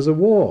American prisoners of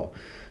war.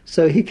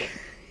 So he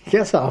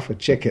gets half a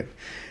chicken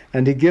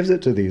and he gives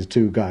it to these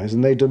 2 guys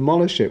and they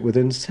demolish it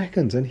within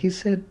seconds. And he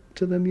said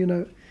to them, you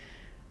know,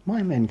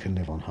 my men can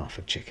live on half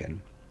a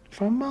chicken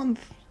for a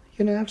month.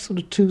 You know, have sort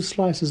of 2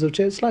 slices of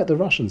chicken. It's like the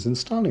Russians in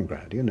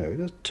Stalingrad, you know,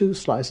 there's 2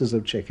 slices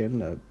of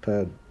chicken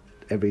per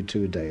every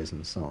 2 days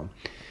and so on.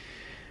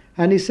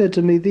 And he said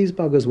to me, these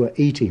buggers were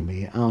eating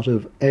me out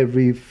of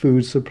every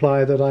food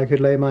supply that I could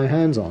lay my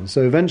hands on.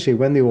 So eventually,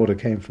 when the order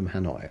came from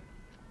Hanoi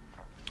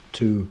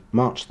to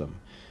march them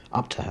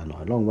up to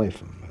Hanoi, a long way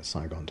from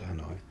Saigon to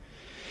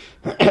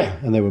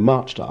Hanoi, and they were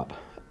marched up,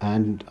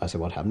 and I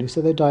said, what happened? He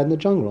said, they died in the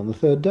jungle on the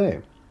 3rd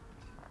day.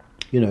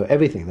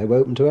 Everything. They were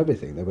open to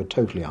everything. They were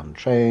totally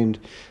untrained,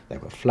 they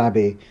were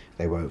flabby,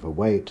 they were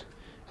overweight,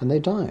 and they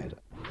died.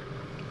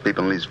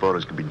 People in these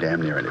photos could be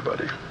damn near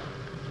anybody.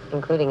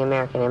 Including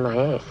American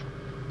MIAs.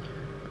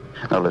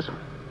 Now listen,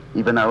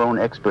 even our own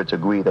experts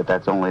agree that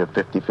that's only a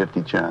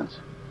 50-50 chance.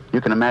 You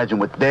can imagine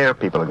what their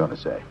people are going to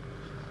say.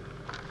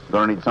 We're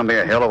going to need something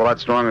a hell of a lot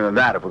stronger than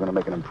that if we're going to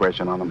make an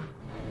impression on them.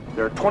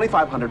 There are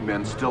 2,500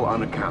 men still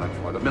unaccounted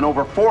for. There have been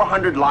over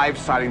 400 live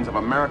sightings of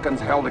Americans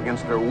held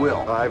against their will.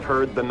 I've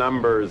heard the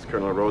numbers,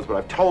 Colonel Rose, but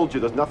I've told you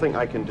there's nothing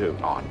I can do.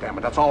 Oh, damn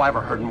it, that's all I ever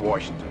heard in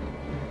Washington.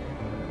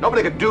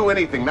 Nobody could do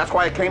anything. That's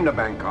why I came to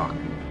Bangkok.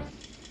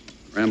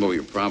 Rambo,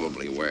 you're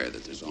probably aware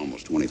that there's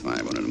almost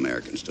 2,500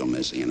 Americans still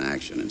missing in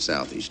action in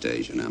Southeast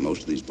Asia. Now,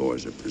 most of these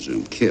boys are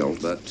presumed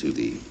killed, but to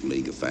the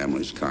League of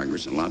Families,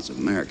 Congress, and lots of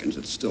Americans,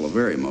 it's still a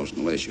very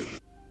emotional issue.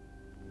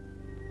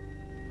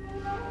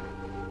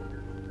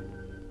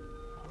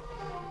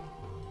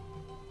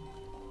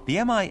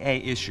 The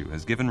MIA issue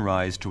has given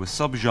rise to a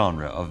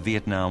subgenre of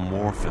Vietnam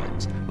War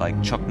films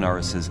like Chuck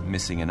Norris's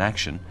Missing in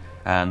Action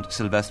and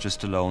Sylvester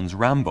Stallone's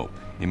Rambo,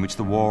 in which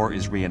the war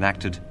is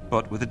reenacted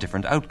but with a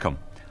different outcome.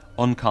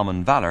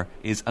 Uncommon Valor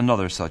is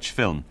another such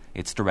film.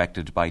 It's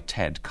directed by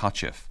Ted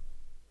Kotcheff.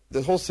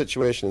 The whole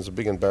situation is a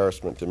big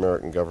embarrassment to the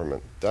American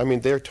government. I mean,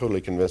 they're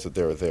totally convinced that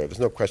they're there. There's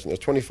no question. There's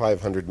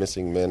 2,500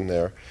 missing men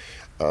there,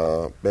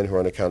 men who are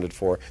unaccounted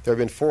for. There have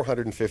been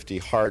 450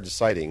 hard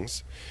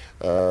sightings,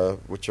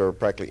 which are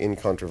practically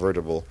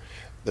incontrovertible,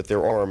 that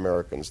there are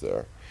Americans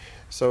there.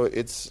 So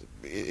it's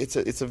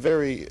a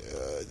very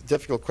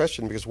difficult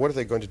question, because what are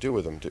they going to do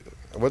with them?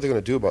 What are they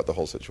going to do about the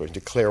whole situation?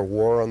 Declare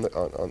war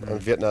on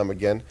Vietnam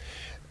again?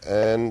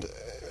 And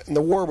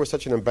the war was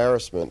such an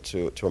embarrassment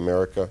to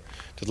America.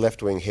 The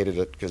left wing hated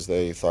it because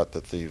they thought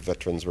that the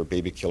veterans were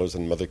baby killers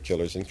and mother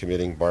killers and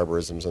committing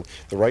barbarisms. And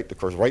the right, of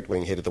course, right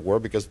wing hated the war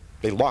because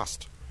they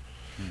lost.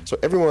 So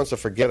everyone wants to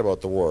forget about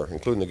the war,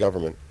 including the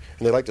government,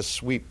 and they like to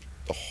sweep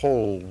the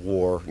whole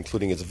war,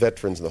 including its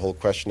veterans and the whole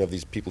question of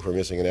these people who are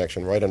missing in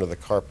action, right under the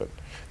carpet.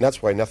 And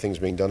that's why nothing's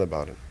being done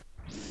about it.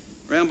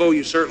 Rambo,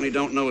 you certainly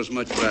don't know as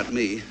much about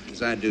me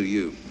as I do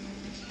you.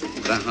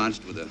 But I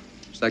hunched with the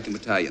 2nd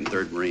Battalion,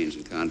 3rd Marines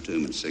in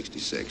Khartoum in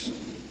 '66.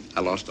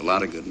 I lost a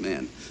lot of good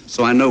men.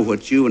 So I know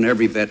what you and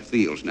every vet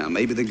feels now.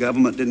 Maybe the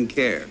government didn't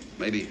care.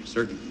 Maybe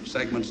certain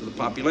segments of the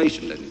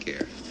population didn't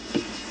care.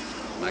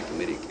 My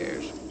committee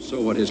cares.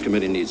 So what his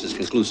committee needs is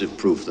conclusive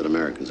proof that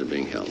Americans are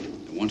being held.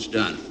 And once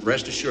done,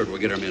 rest assured we'll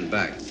get our men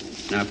back.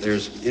 Now, if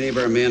there's any of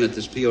our men at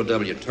this POW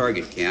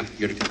target camp,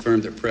 you're to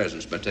confirm their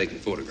presence by taking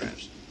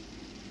photographs.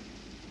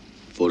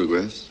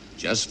 Photographs?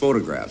 Just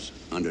photographs.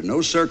 Under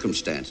no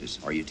circumstances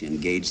are you to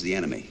engage the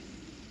enemy.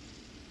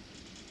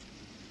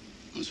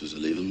 I'm supposed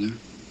to leave him there?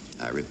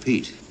 I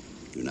repeat,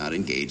 do not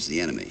engage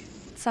the enemy.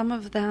 Some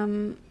of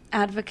them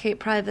advocate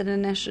private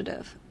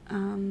initiative,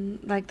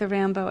 like the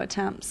Rambo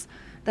attempts.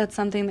 That's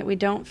something that we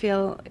don't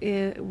feel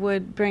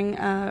would bring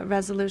a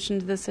resolution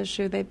to this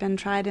issue. They've been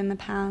tried in the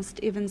past.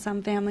 Even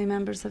some family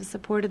members have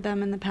supported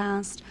them in the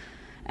past,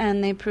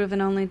 and they've proven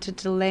only to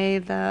delay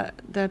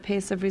the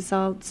pace of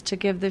results, to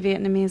give the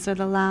Vietnamese or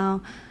the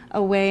Lao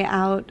a way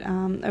out,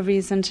 a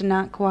reason to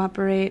not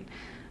cooperate.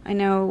 I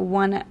know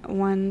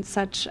one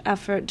such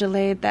effort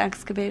delayed the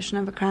excavation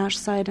of a crash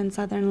site in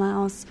southern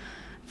Laos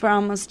for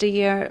almost a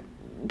year.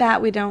 That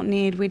we don't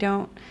need.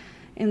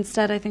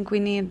 Instead, I think we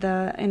need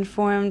the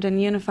informed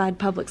and unified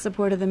public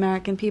support of the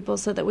American people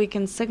so that we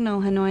can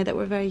signal Hanoi that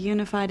we're very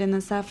unified in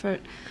this effort.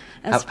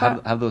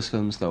 Have those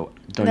films, though,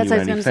 done you any favours? That's what I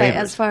was going to say.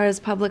 As far as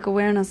public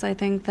awareness, I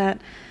think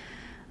that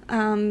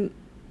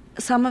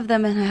some of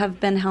them have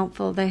been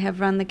helpful. They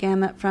have run the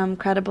gamut from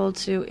credible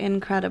to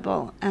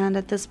incredible. And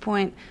at this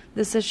point,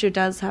 this issue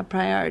does have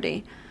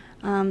priority.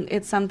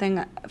 It's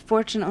something,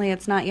 fortunately,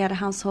 it's not yet a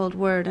household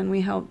word, and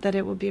we hope that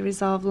it will be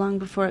resolved long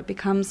before it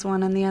becomes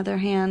one. On the other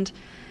hand,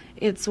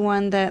 it's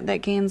one that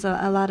gains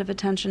a lot of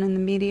attention in the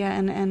media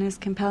and is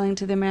compelling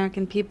to the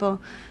American people.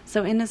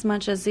 So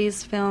inasmuch as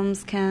these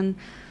films can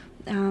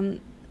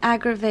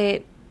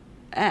aggravate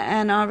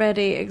an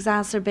already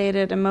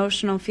exacerbated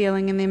emotional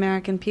feeling in the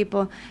American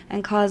people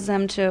and cause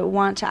them to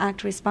want to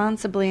act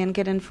responsibly and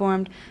get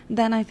informed,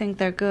 then I think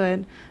they're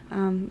good.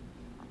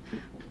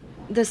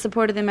 The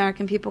support of the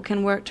American people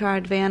can work to our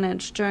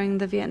advantage. During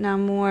the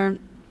Vietnam War,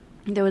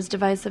 there was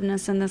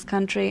divisiveness in this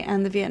country,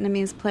 and the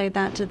Vietnamese played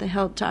that to the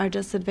hilt to our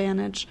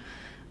disadvantage.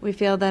 We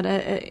feel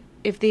that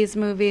if these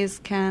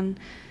movies can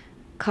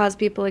cause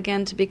people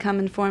again to become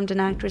informed and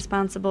act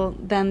responsible,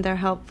 then they're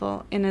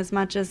helpful, in as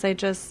much as they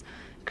just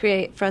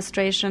create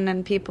frustration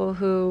and people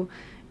who,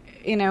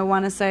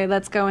 want to say,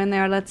 let's go in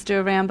there, let's do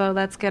a Rambo,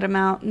 let's get them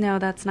out. No,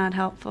 that's not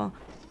helpful.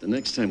 The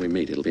next time we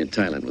meet, it'll be in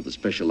Thailand with the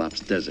Special Ops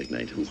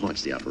Designate who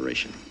haunts the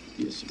operation.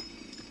 Yes, sir.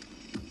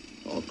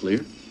 All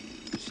clear?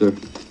 Sir,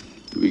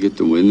 do we get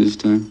to win this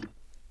time?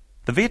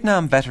 The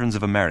Vietnam Veterans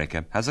of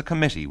America has a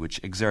committee which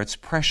exerts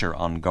pressure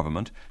on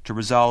government to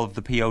resolve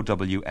the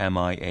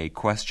POW-MIA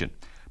question.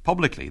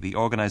 Publicly, the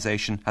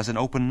organisation has an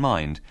open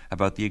mind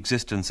about the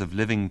existence of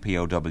living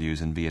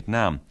POWs in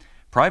Vietnam.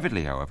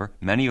 Privately, however,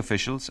 many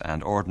officials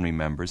and ordinary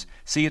members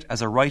see it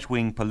as a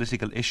right-wing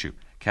political issue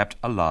kept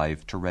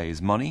alive to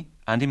raise money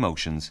and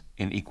emotions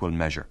in equal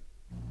measure.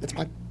 That's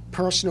my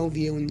personal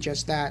view, and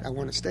just that, I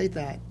want to state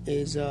that,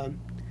 is I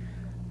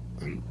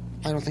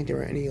don't think there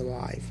are any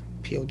alive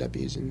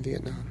POWs in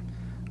Vietnam.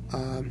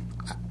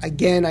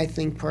 Again, I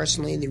think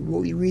personally the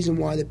reason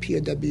why the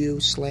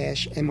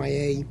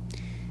POW/MIA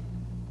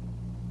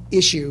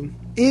issue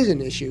is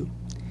an issue,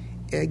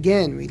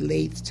 again,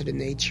 relates to the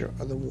nature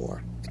of the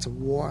war. It's a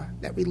war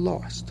that we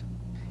lost.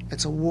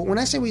 It's a war. When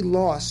I say we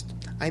lost,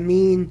 I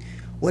mean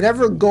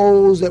whatever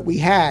goals that we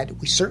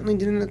had, we certainly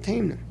didn't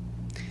attain them.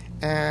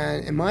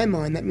 And in my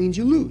mind, that means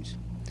you lose.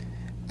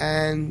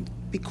 And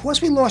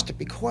because we lost it,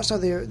 because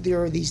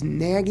there are these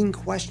nagging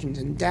questions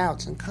and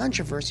doubts and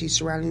controversies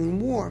surrounding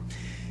the war,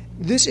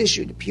 this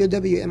issue, the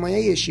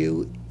POW-MIA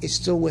issue, is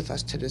still with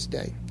us to this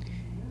day.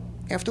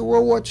 After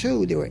World War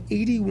II, there were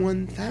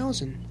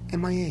 81,000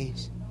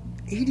 MIAs.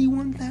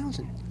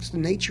 81,000. It's the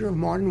nature of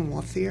modern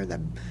warfare that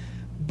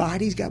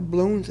bodies got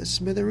blown to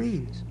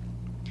smithereens.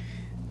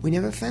 We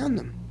never found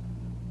them.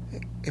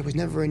 It was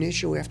never an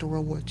issue after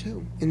World War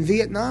II. In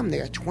Vietnam,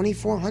 there are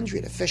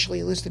 2,400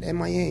 officially listed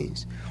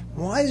MIAs.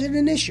 Why is it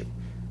an issue?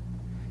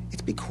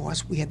 It's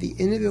because we had the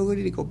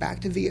inability to go back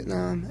to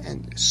Vietnam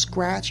and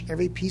scratch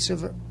every piece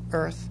of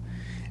earth,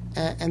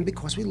 and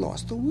because we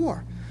lost the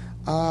war.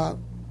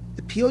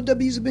 The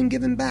POWs have been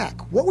given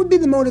back. What would be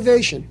the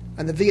motivation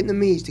of the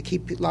Vietnamese to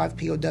keep live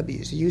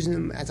POWs? Using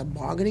them as a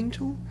bargaining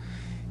tool?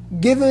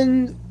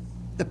 Given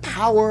the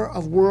power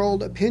of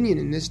world opinion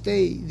in these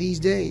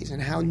days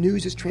and how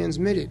news is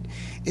transmitted,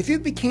 if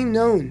it became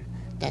known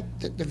that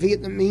the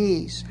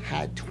Vietnamese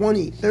had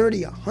 20,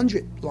 30,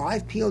 100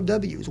 live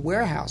POWs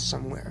warehoused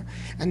somewhere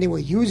and they were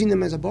using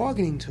them as a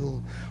bargaining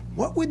tool,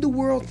 what would the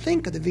world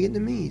think of the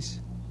Vietnamese?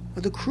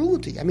 Of the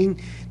cruelty. I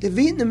mean, the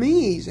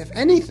Vietnamese, if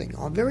anything,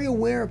 are very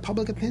aware of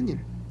public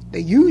opinion.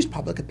 They use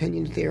public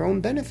opinion to their own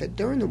benefit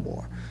during the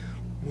war.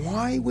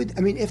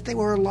 If they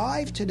were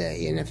alive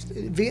today and if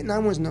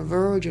Vietnam was on the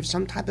verge of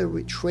some type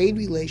of trade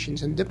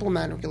relations and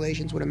diplomatic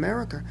relations with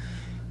America,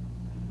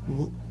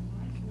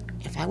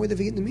 if I were the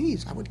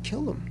Vietnamese, I would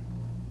kill them.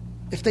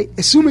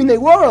 Assuming they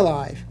were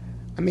alive.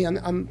 I mean,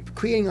 I'm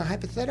creating a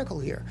hypothetical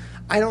here.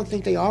 I don't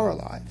think they are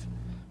alive.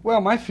 Well,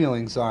 my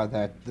feelings are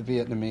that the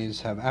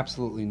Vietnamese have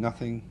absolutely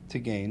nothing to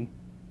gain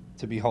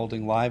to be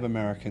holding live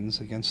Americans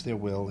against their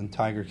will in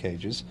tiger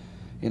cages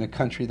in a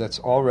country that's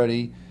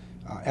already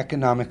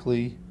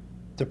economically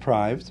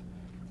deprived.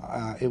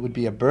 It would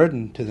be a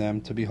burden to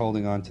them to be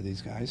holding on to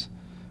these guys.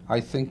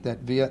 I think that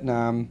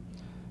Vietnam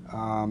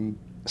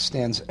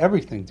stands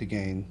everything to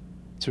gain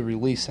to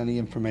release any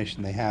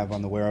information they have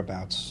on the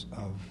whereabouts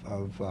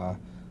of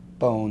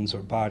bones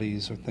or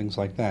bodies or things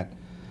like that.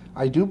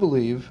 I do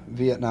believe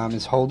Vietnam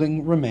is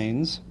holding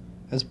remains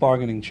as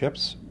bargaining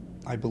chips.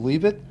 I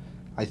believe it.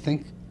 I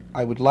think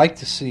I would like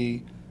to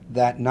see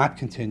that not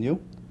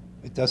continue.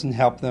 It doesn't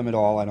help them at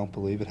all. I don't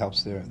believe it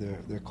helps their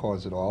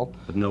cause at all.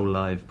 But no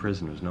live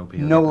prisoners, no POW.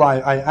 No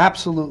live. I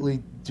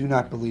absolutely do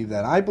not believe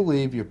that. I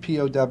believe your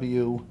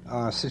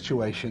POW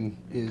situation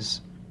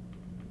is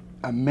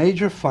a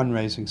major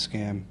fundraising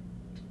scam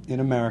in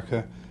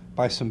America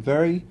by some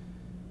very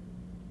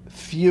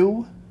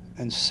few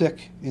and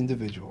sick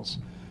individuals.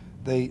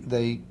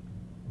 They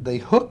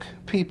hook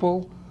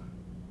people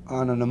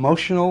on an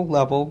emotional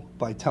level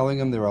by telling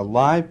them they're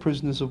alive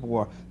prisoners of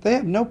war. They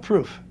have no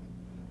proof.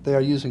 They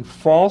are using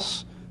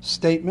false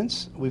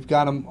statements. We've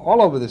got them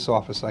all over this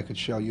office, I could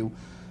show you,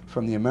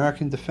 from the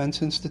American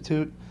Defense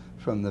Institute,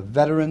 from the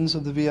veterans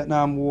of the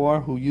Vietnam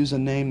War who use a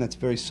name that's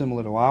very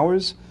similar to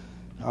ours,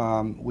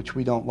 which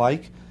we don't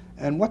like.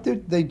 And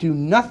they do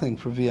nothing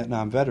for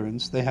Vietnam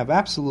veterans. They have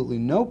absolutely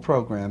no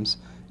programs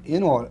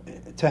in order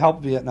to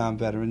help Vietnam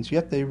veterans,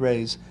 yet they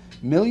raise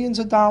millions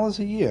of dollars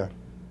a year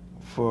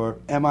for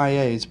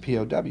MIAs,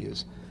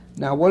 POWs.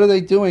 Now, what are they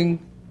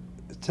doing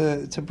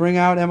to bring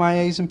out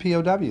MIAs and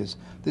POWs?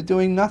 They're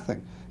doing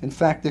nothing. In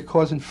fact, they're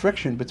causing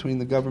friction between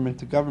the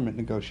government-to-government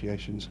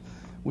negotiations,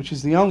 which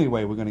is the only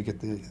way we're going to get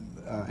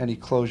any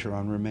closure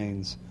on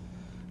remains.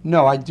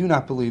 No, I do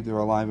not believe there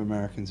are live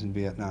Americans in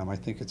Vietnam. I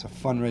think it's a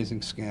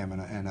fundraising scam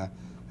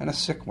and a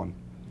sick one.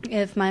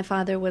 If my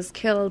father was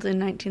killed in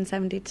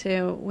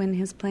 1972 when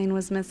his plane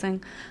was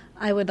missing,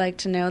 I would like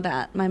to know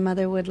that. My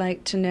mother would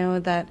like to know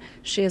that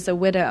she is a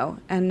widow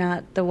and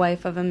not the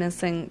wife of a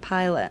missing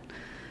pilot.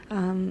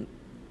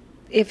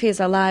 If he's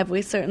alive,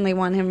 we certainly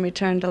want him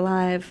returned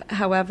alive.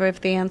 However, if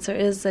the answer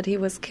is that he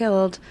was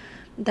killed,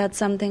 that's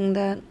something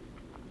that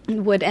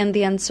would end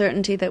the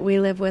uncertainty that we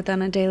live with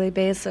on a daily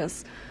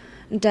basis.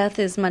 Death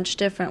is much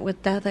different.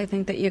 With death, I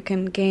think that you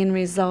can gain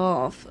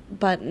resolve,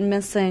 but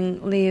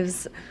missing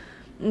leaves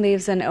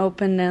an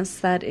openness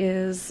that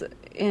is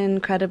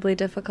incredibly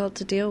difficult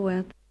to deal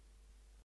with.